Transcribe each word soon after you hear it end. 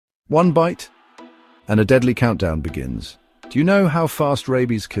One bite, and a deadly countdown begins. Do you know how fast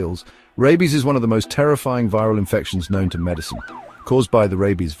rabies kills? Rabies is one of the most terrifying viral infections known to medicine. Caused by the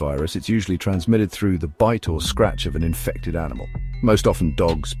rabies virus, it's usually transmitted through the bite or scratch of an infected animal. Most often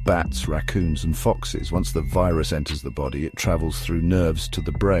dogs, bats, raccoons, and foxes. Once the virus enters the body, it travels through nerves to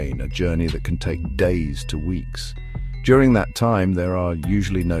the brain, a journey that can take days to weeks. During that time, there are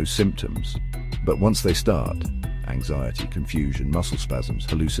usually no symptoms. But once they start, anxiety, confusion, muscle spasms,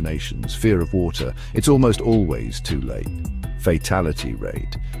 hallucinations, fear of water, it's almost always too late. Fatality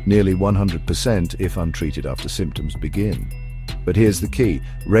rate, nearly 100% if untreated after symptoms begin. But here's the key,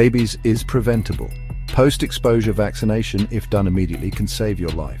 rabies is preventable. Post-exposure vaccination, if done immediately, can save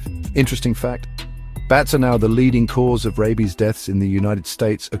your life. Interesting fact, bats are now the leading cause of rabies deaths in the United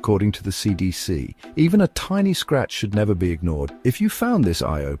States, according to the CDC. Even a tiny scratch should never be ignored. If you found this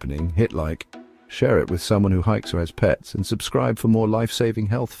eye-opening, hit like, share it with someone who hikes or has pets, and subscribe for more life-saving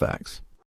health facts.